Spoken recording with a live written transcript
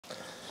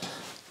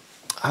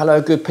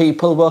Hello good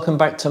people, welcome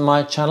back to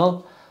my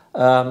channel.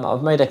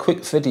 I've made a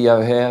quick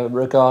video here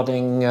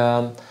regarding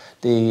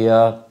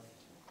the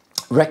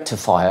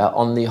rectifier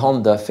on the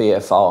Honda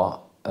VFR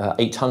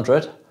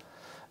 800.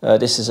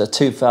 This is a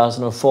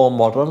 2004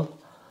 model.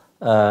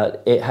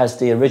 It has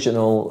the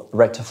original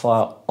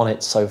rectifier on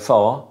it so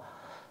far,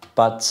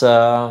 but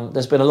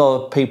there's been a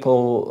lot of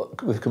people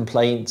with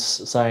complaints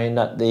saying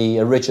that the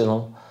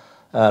original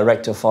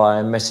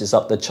rectifier messes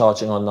up the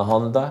charging on the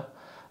Honda,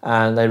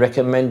 and they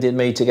recommended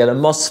me to get a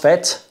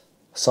Mosfet,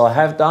 so I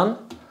have done.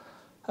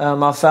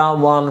 I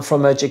found one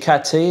from a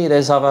Ducati.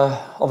 There's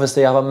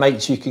obviously other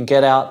mates you can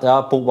get out there.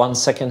 I bought one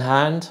second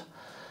hand.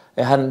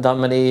 It hadn't done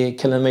many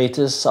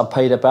kilometers. I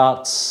paid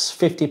about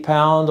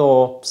 £50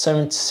 or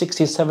 $60,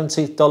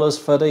 $70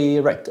 for the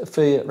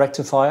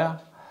rectifier.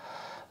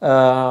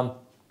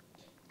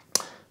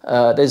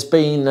 There's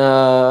been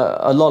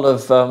a lot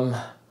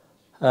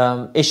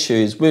of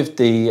issues with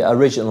the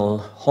original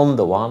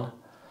Honda one,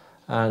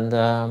 and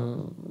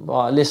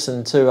I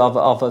listened to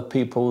other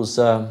people's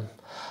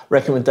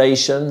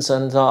recommendations,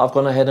 and I've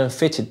gone ahead and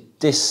fitted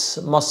this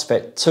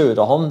Mosfet to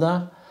the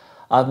Honda.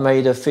 I've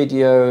made a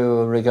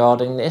video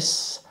regarding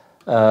this.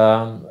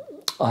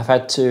 I've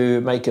had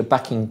to make a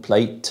backing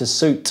plate to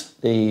suit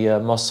the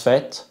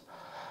Mosfet,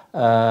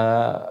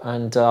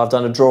 and I've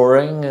done a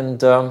drawing,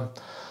 and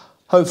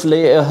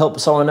hopefully it'll help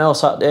someone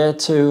else out there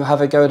to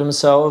have a go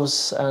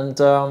themselves. And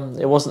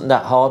it wasn't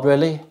that hard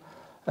really.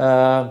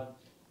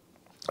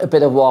 A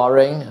bit of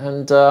wiring,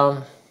 and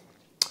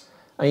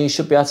you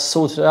should be able to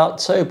sort it out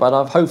too.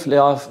 But hopefully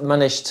I've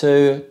managed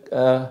to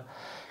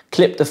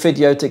clip the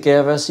video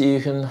together so you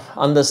can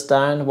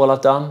understand what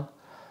I've done,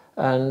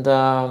 and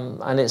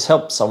it's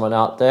helped someone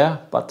out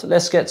there. But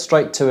let's get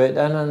straight to it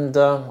then, and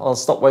I'll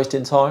stop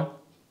wasting time.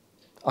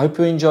 I hope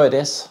you enjoy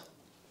this.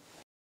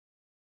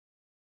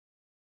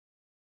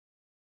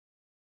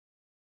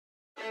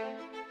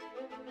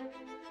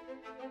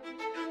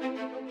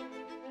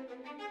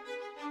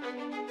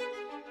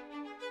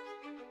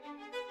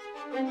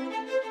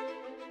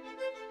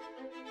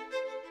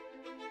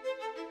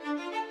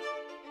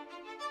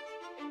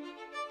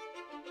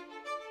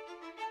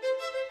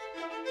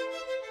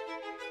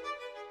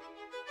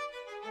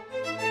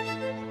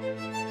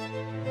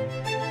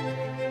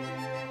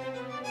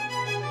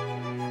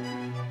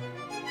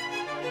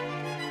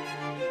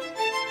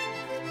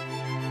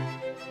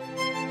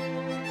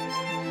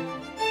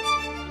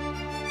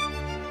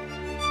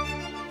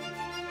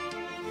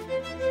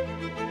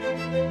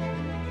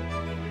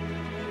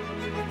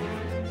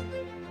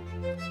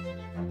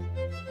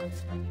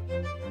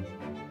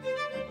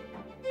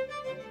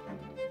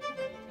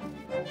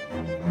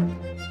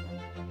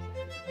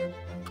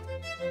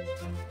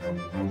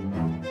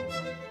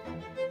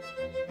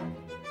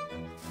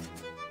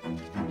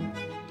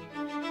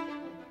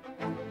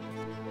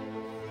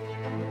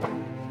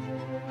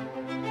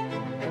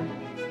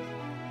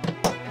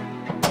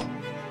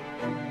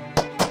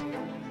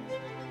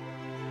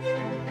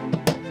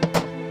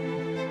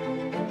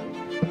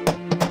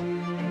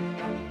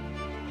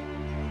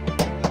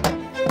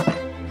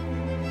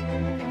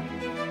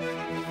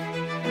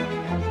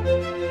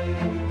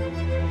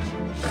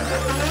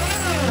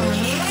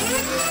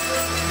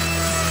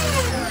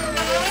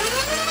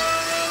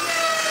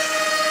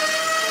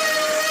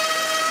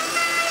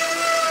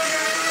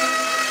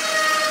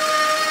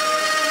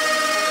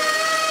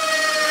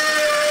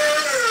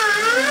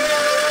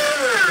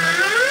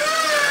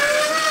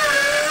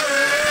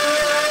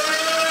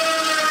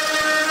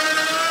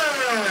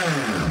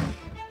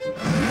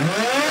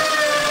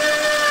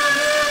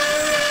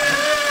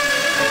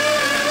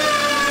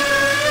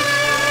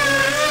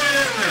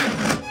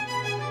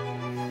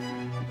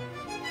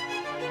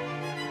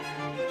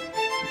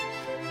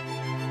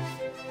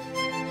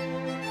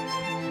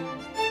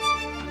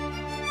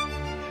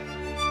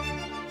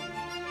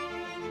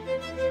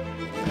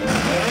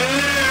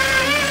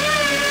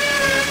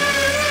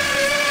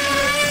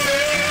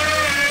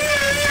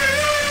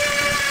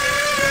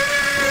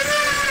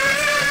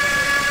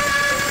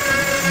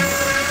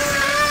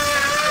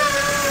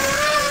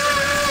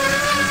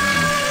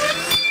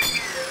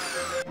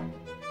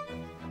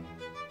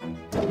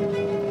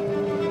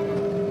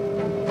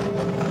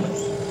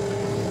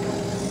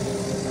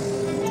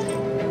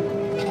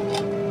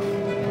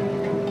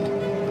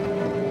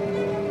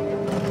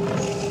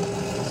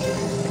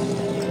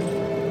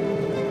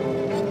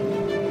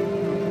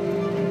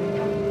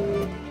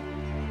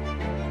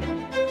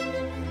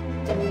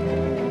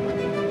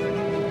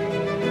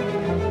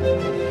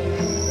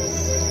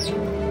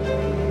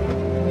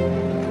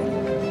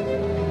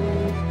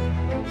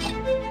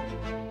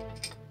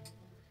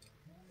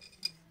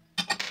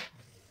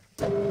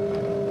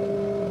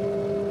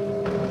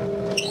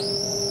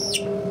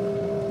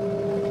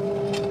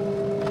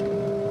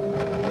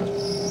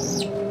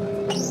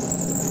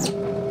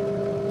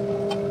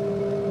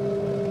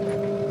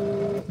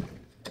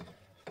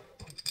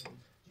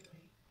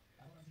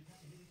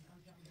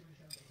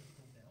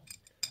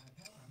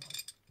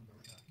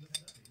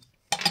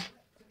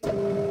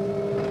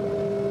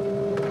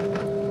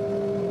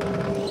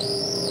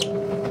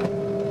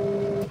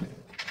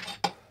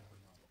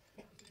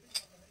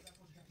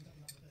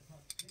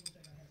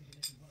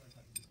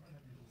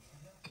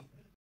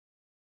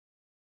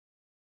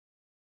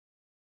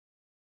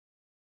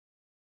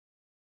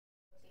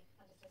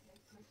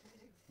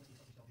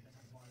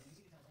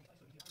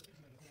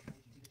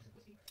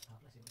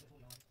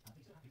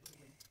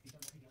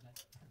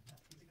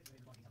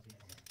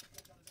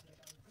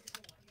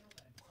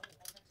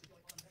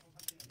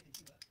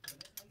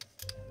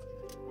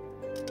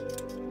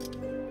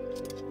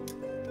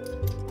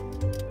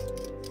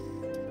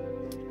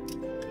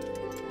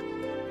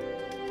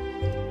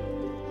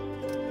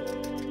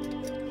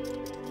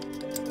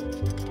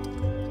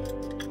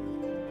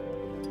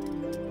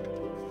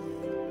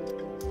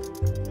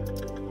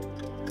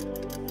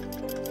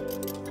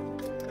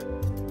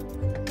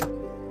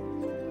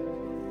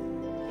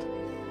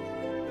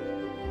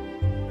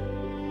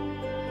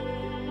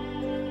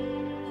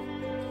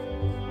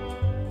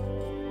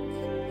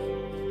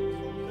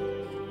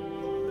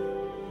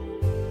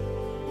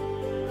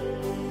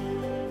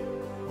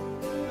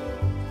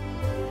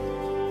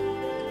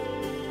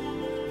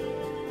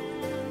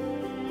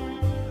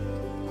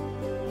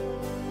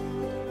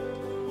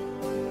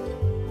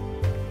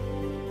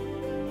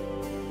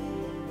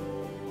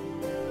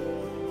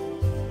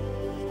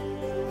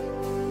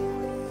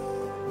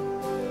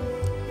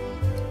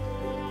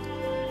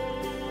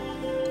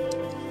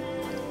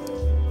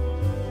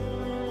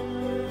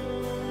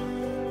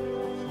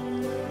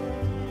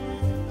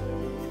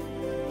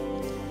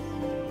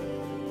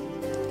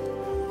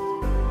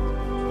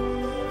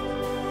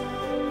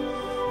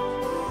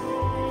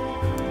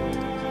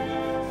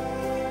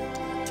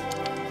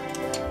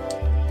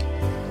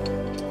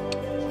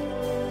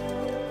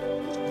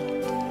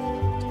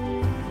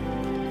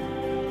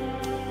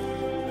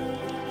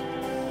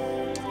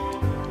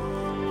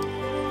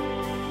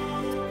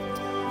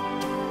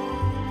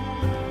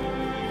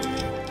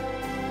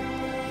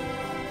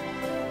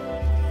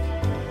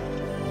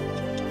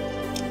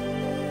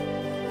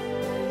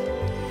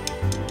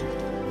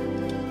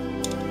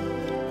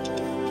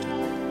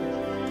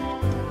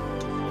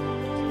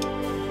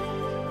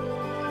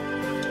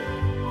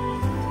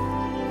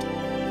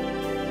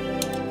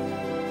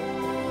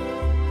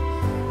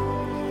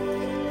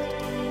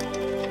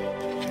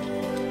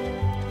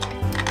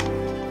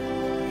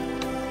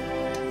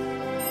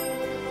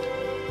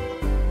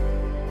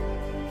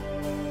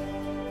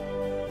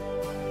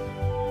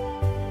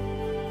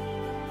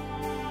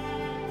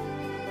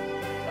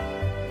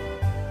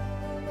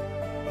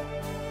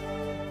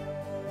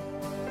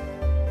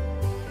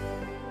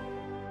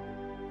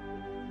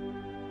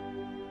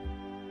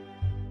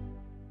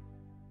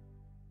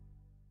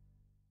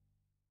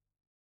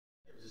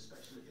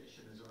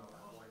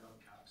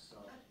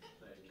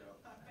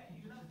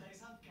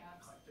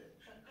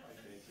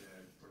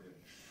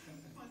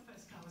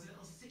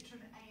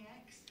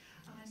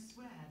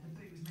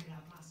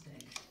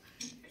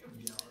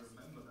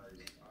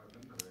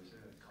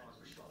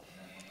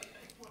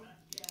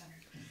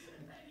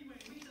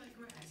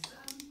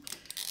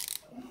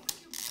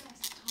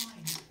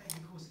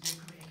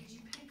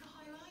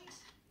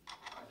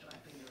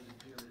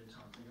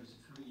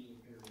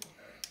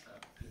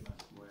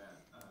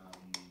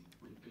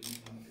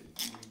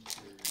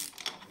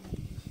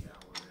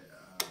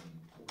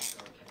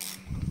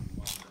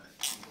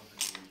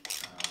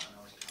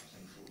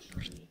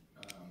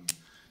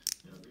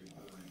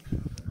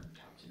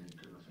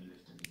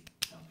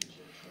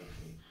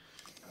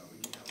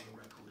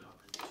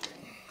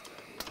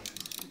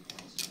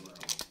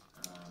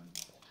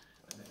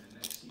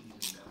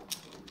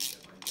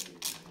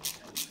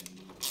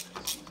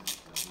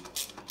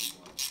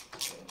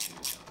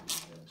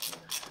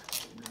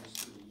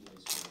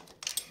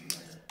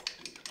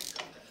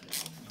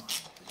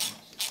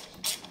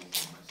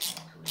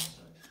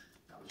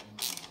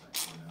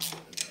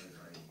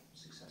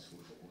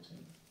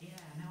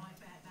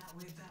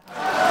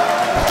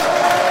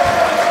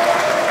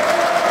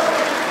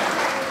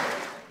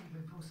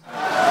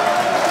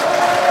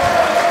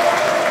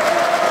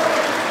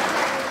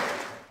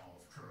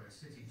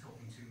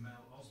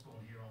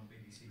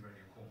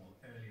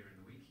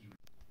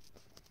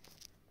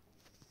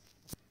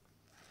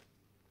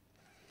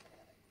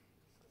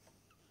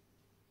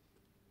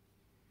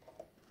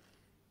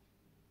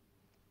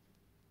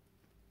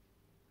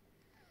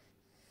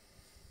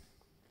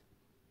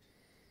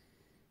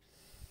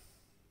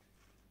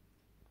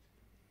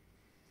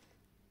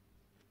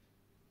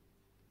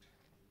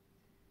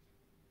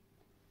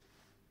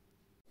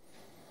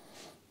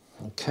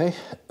 Okay,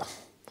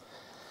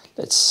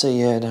 let's see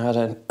here now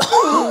then.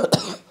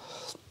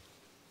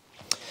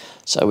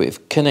 So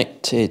we've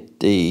connected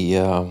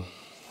the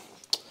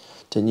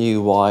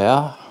new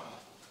wire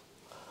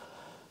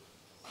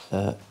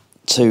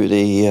to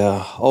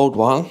the old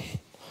one,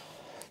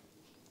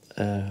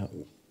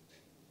 and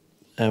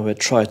we'll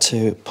try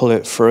to pull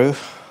it through.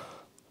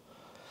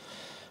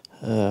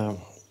 But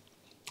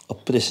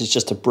this is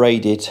just a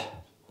braided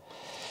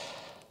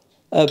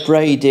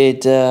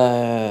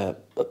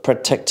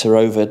protector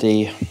over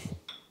the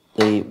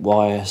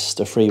wires,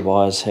 the 3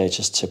 wires here,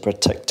 just to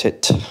protect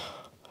it.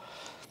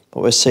 But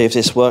we'll see if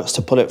this works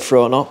to pull it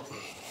through or not.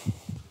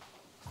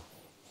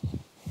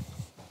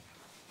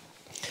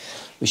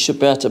 We should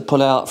be able to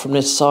pull out from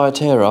this side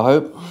here, I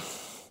hope.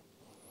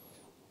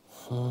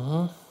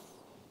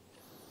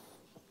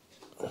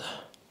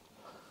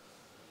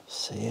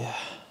 See.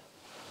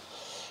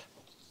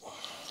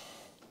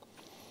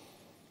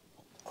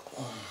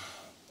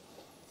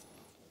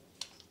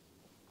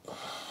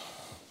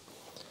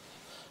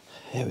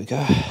 Here we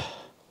go.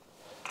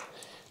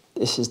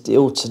 This is the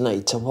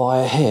alternator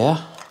wire here.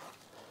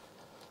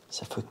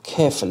 So if we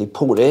carefully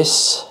pull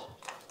this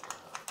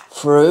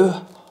through,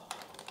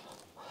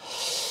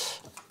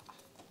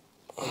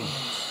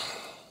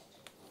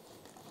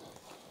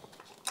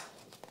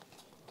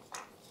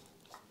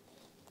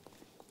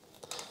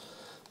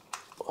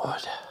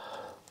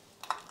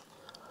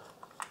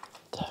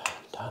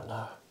 don't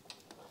know.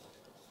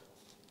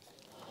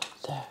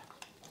 There.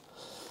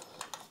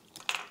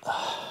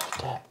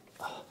 There.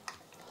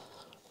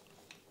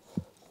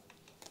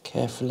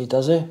 Carefully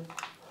does it.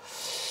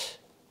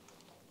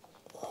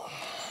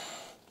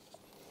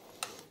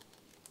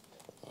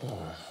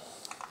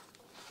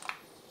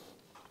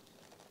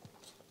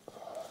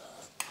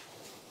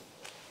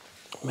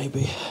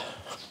 Maybe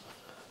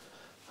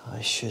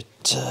I should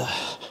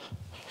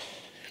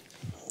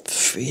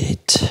feed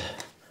it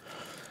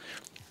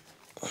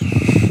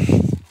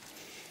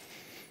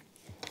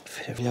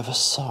the other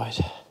side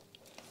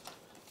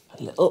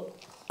a little.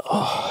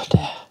 Oh,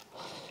 there.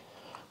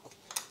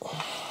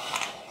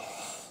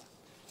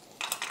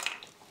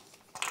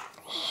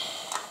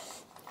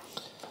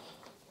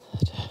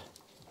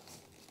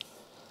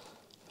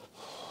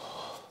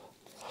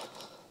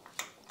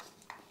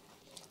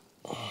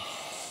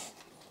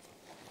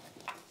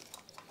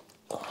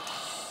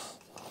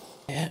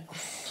 Yeah.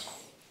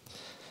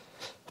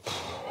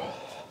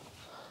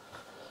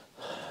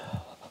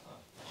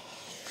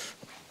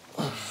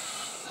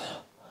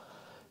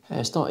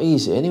 It's not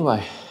easy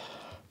anyway.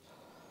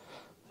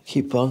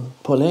 Keep on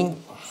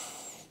pulling.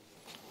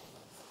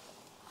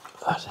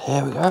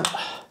 There we go.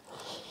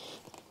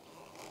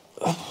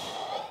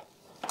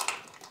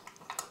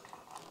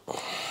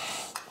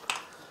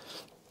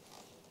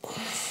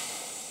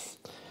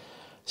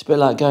 It's a bit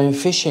like going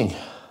fishing.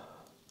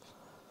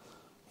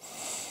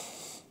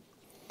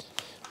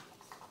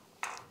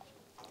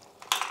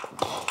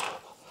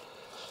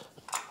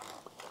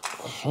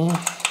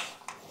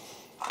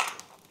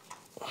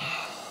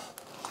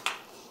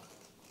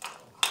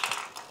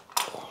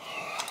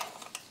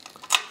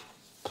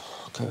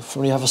 Go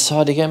from the other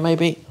side again,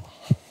 maybe.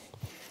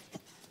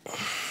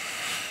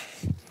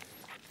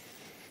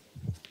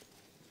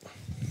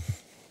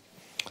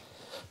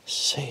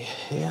 See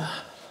here.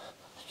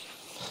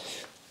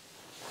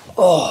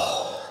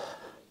 Oh,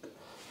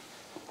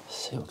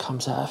 see what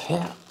comes out of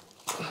here.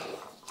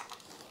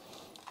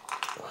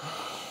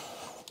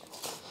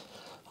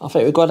 I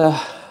think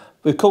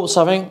we've caught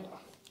something.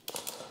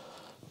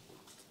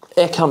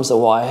 Here comes the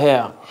wire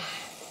here.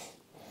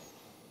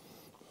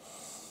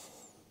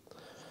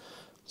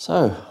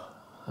 So,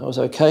 that was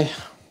okay.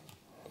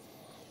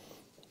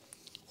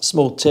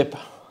 Small tip,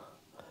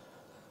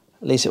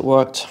 at least it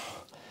worked.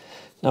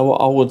 Now what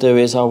I will do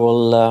is I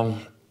will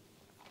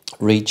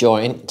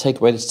rejoin, take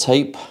away this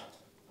tape,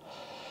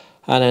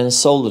 and then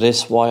solder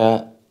this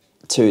wire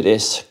to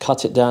this,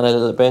 cut it down a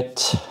little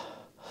bit,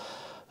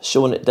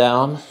 shorten it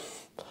down,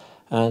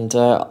 and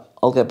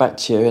I'll get back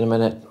to you in a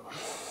minute.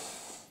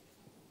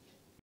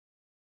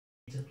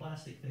 It's a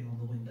plastic thing on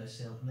the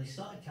windowsill, and they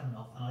started coming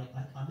off, and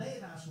I may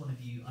have asked one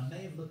of you, I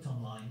may have looked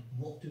online,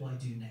 what do I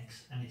do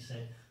next? And it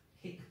said,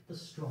 pick the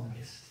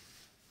strongest.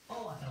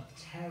 Oh, I felt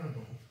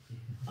terrible.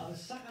 I was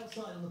sat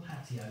outside on the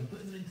patio,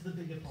 putting them into the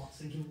bigger pots,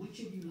 thinking, which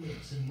of you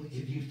lives and which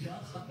of you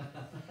doesn't? And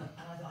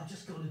I thought, I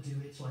just got to do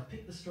it, so I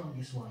picked the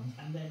strongest ones,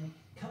 and then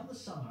come the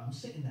summer, I'm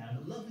sitting there,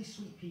 and the lovely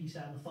sweet peas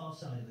down the far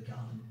side of the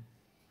garden,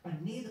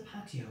 and near the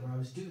patio where I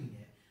was doing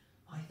it,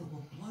 I thought,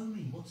 well, blow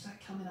me, what's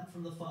that coming up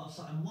from the far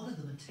side? And one of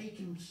them had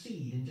taken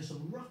seed in just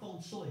some rough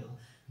old soil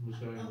and was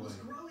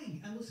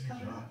growing and was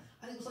coming up.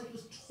 And it was like it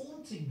was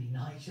taunting me,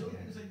 Nigel.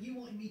 Yeah. It was like, you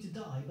wanted me to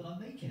die, but I'm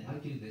making it. I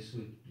do this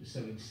with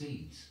sowing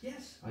seeds.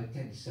 Yes. I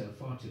tend to sow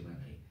far too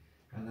many,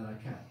 and then I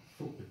can't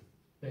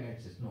bear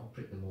to not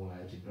prick them all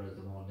out and grow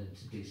them on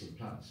into decent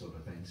plants sort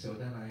of thing. So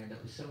then I end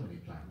up with so many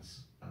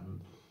plants, and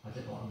I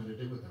don't know what I'm going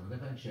to do with them.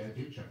 And eventually I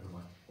do chuck them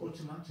away. Or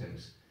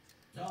tomatoes.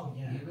 Oh,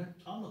 yeah. You know?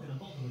 I'm not going to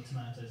bother with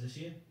tomatoes this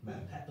year. No. Or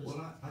peppers.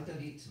 Well, I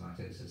don't eat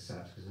tomatoes as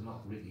such because they're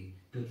not really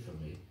good for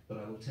me, but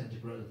I will tend to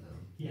grow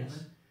them. Yes. You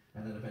know?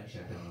 And then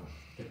eventually I think, oh,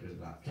 get rid of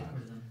that plant. Get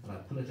rid of them. And I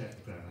pull it out of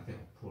the ground. I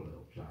think, oh, poor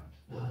little plant.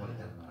 What have I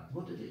done that?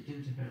 What did it do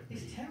to hurt me?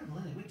 It's terrible,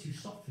 isn't it? We're too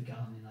soft for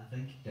gardening, I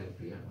think.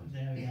 Dopey, aren't we?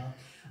 There we are.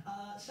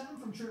 Sam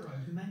from Truro,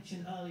 who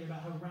mentioned earlier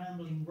about her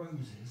rambling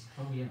roses.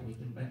 Oh yeah, we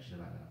didn't mention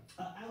about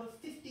that. Out of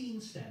 15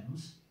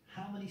 stems,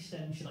 how many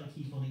stems should I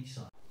keep on each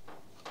side?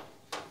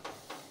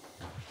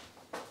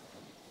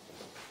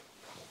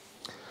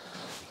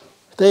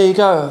 There you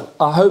go.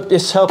 I hope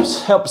this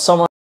helps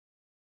someone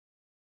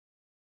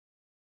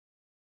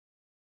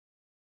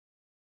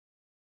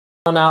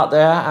out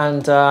there,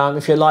 and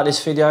if you like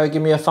this video,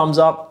 give me a thumbs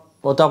up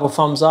or double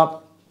thumbs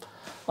up.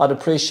 I'd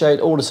appreciate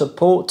all the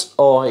support,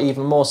 or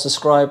even more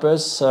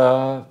subscribers.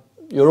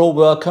 you're all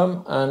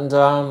welcome, and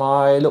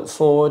I look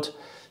forward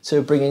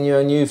to bringing you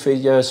a new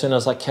video as soon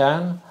as I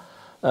can.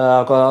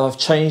 I've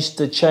changed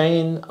the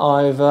chain,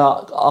 I've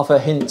other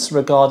hints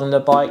regarding the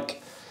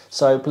bike,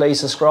 so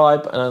please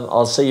subscribe and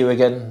I'll see you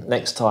again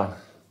next time.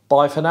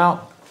 Bye for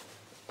now,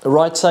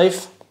 ride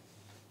safe.